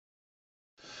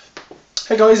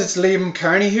Hey guys, it's Liam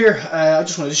Carney here. I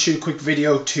just wanted to shoot a quick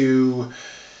video about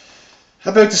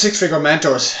the six-figure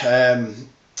mentors. Tell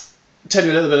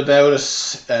you a little bit about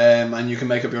it, and you can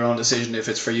make up your own decision if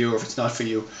it's for you or if it's not for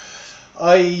you.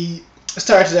 I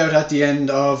started out at the end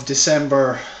of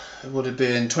December, it would have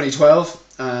been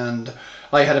 2012, and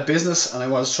I had a business and I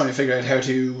was trying to figure out how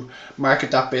to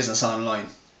market that business online.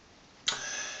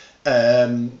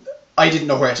 I didn't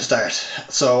know where to start,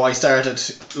 so I started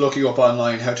looking up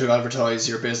online how to advertise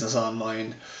your business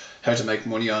online, how to make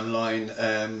money online,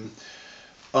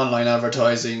 online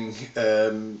advertising,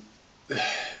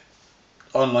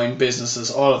 online businesses,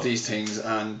 all of these things,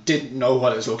 and didn't know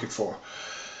what I was looking for.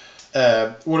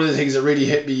 One of the things that really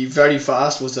hit me very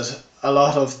fast was that a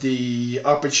lot of the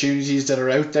opportunities that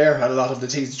are out there, and a lot of the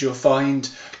things that you'll find,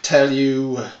 tell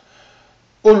you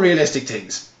unrealistic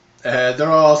things. They're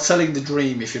all selling the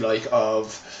dream, if you like,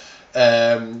 of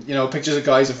pictures of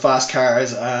guys with fast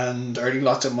cars and earning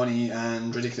lots of money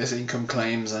and ridiculous income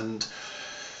claims, and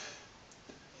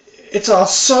it's all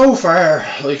so far,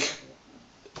 like,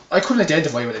 I couldn't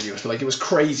identify with any of it, like, it was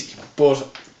crazy. But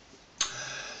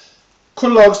cut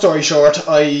a long story short,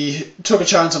 I took a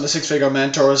chance on the six-figure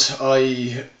mentors.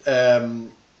 I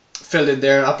filled in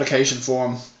their application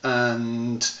form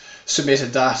and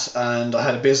submitted that, and I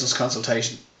had a business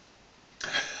consultation.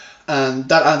 And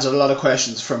that answered a lot of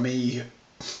questions for me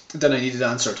that I needed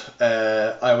answered.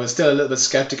 I was still a little bit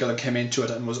skeptical and came into it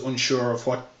and was unsure of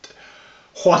what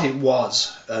it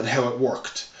was and how it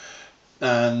worked.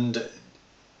 And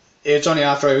it's only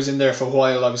after I was in there for a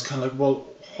while I was kind of like, well,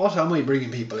 what am I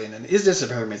bringing people in? And is this a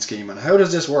pyramid scheme? And how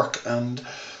does this work? And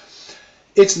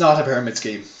it's not a pyramid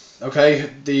scheme. Okay?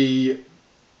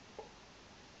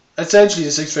 Essentially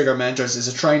the Six-Figure Mentors is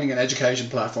a training and education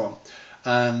platform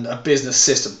and a business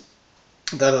system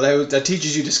that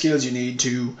teaches you the skills you need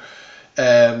to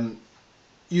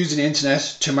use the internet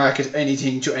to market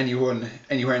anything to anyone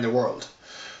anywhere in the world.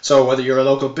 So whether you're a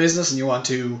local business and you want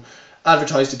to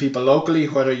advertise to people locally,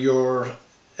 whether you're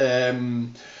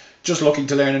just looking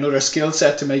to learn another skill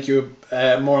set to make you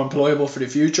more employable for the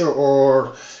future,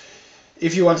 or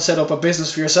if you want to set up a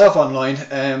business for yourself online,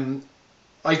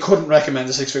 I couldn't recommend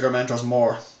the Six-Figure Mentors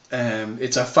more.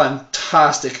 It's a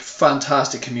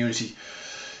fantastic community.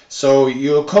 So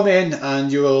you'll come in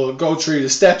and you'll go through the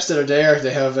steps that are there.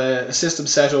 They have a system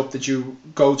set up that you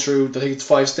go through. I think it's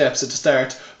 5 steps at the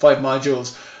start, 5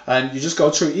 modules, and you just go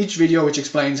through each video which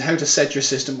explains how to set your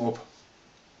system up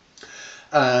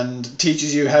and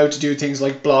teaches you how to do things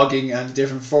like blogging and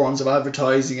different forms of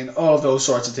advertising and all of those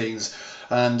sorts of things.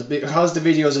 And because the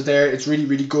videos are there, it's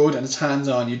really good and it's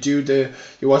hands-on. You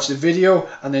watch the video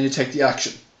and then you take the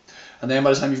action. And then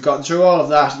by the time you've gotten through all of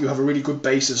that, you have a really good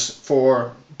basis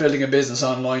for building a business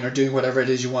online or doing whatever it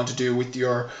is you want to do with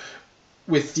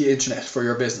the internet for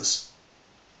your business.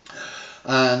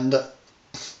 And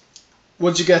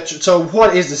once you get, so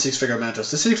what is the Six-Figure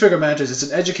Mentors? The Six-Figure Mentors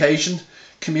is an education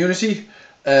community,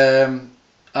 and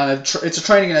it's a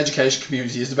training and education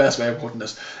community is the best way of putting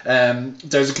it.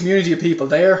 There's a community of people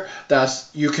there that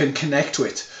you can connect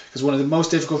with, because one of the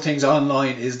most difficult things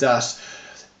online is that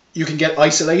you can get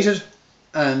isolated,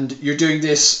 and you're doing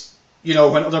this,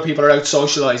 when other people are out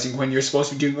socializing, when you're supposed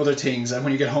to be doing other things, and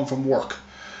when you get home from work,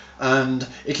 and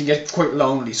it can get quite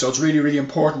lonely. So it's really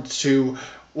important to,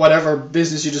 whatever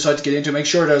business you decide to get into, make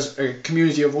sure there's a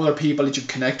community of other people that you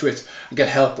connect with and get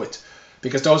help with,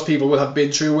 because those people will have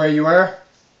been through where you are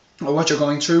or what you're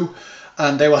going through,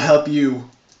 and they will help you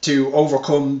to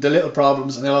overcome the little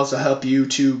problems, and they'll also help you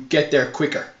to get there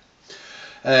quicker.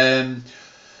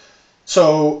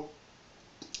 So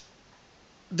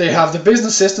they have the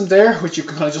business system there, which you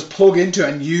can kind of just plug into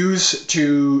and use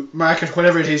to market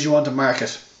whatever it is you want to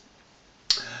market.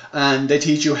 And they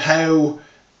teach you how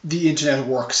the internet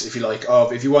works, if you like.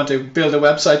 If you want to build a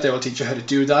website, they will teach you how to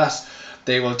do that.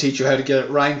 They will teach you how to get it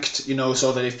ranked,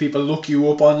 so that if people look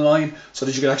you up online, so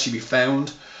that you can actually be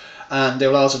found. And they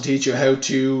will also teach you how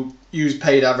to use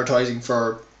paid advertising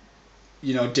for,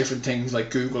 different things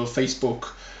like Google, Facebook,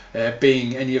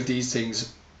 Bing, any of these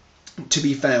things, to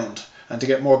be found and to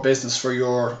get more business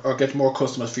or get more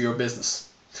customers for your business.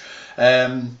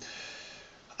 I've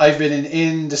been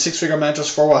in the Six-Figure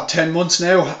Mentors for 10 months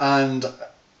now, and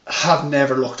have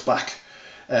never looked back.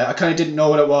 I kind of didn't know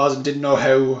what it was and didn't know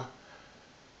how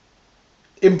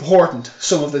important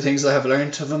some of the things that I have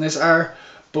learned from this are,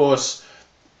 but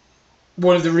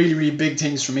one of the really big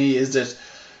things for me is that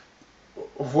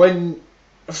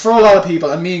for a lot of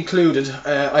people, and me included,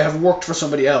 I have worked for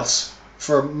somebody else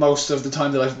for most of the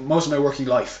time most of my working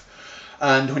life.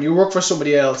 And when you work for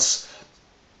somebody else,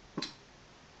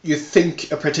 you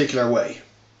think a particular way.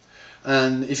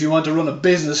 And if you want to run a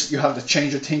business, you have to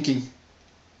change your thinking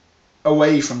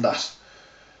away from that,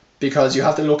 because you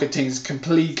have to look at things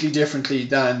completely differently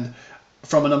than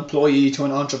from an employee to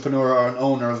an entrepreneur or an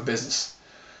owner of a business.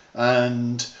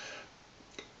 And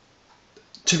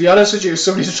to be honest with you, if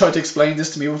somebody tried to explain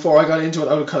this to me before I got into it,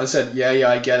 I would have kind of said, yeah,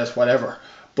 I get it, whatever.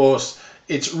 But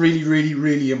it's really, really,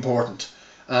 really important.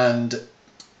 And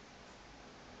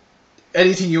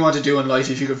anything you want to do in life,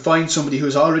 if you can find somebody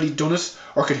who's already done it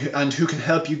and who can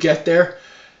help you get there,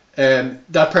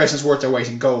 that person's worth their weight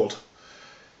in gold.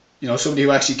 You know, somebody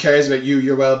who actually cares about you,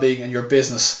 your well-being, and your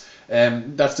business.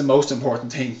 That's the most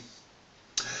important thing.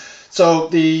 So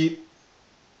if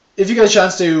you get a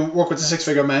chance to work with the Six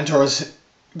Figure Mentors,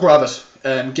 grab it.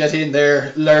 Get in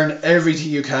there, learn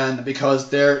everything you can, because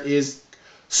there is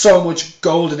so much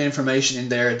golden information in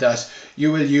there that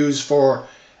you will use for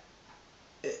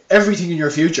everything in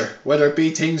your future, whether it be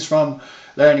things from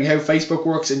learning how Facebook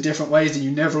works in different ways that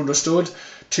you never understood,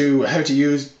 to how to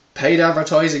use paid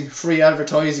advertising, free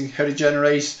advertising, how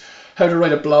to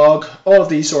write a blog, all of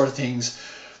these sort of things.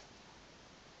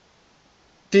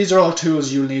 These are all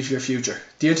tools you'll need for your future.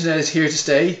 The internet is here to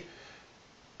stay,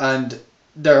 and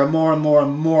there are more and more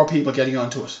and more people getting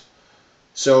onto it.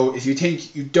 So if you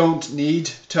think you don't need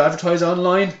to advertise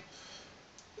online,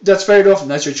 that's fair enough and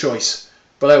that's your choice.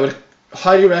 But I would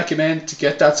highly recommend to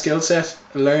get that skill set,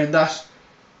 learn that,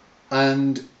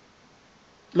 and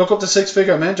look up the Six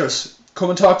Figure Mentors. Come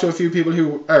and talk to a few people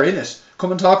who are in it.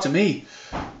 Come and talk to me.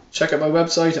 Check out my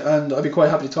website and I'll be quite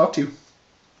happy to talk to you.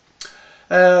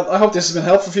 I hope this has been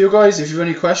helpful for you guys. If you have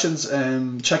any questions,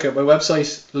 check out my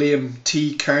website, Liam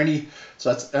T. Kearney. So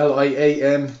that's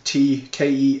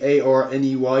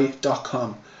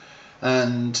LiamTkearney.com.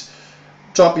 And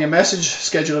drop me a message,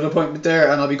 schedule an appointment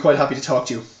there, and I'll be quite happy to talk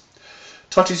to you.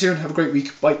 Talk to you soon. Have a great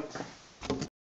week. Bye.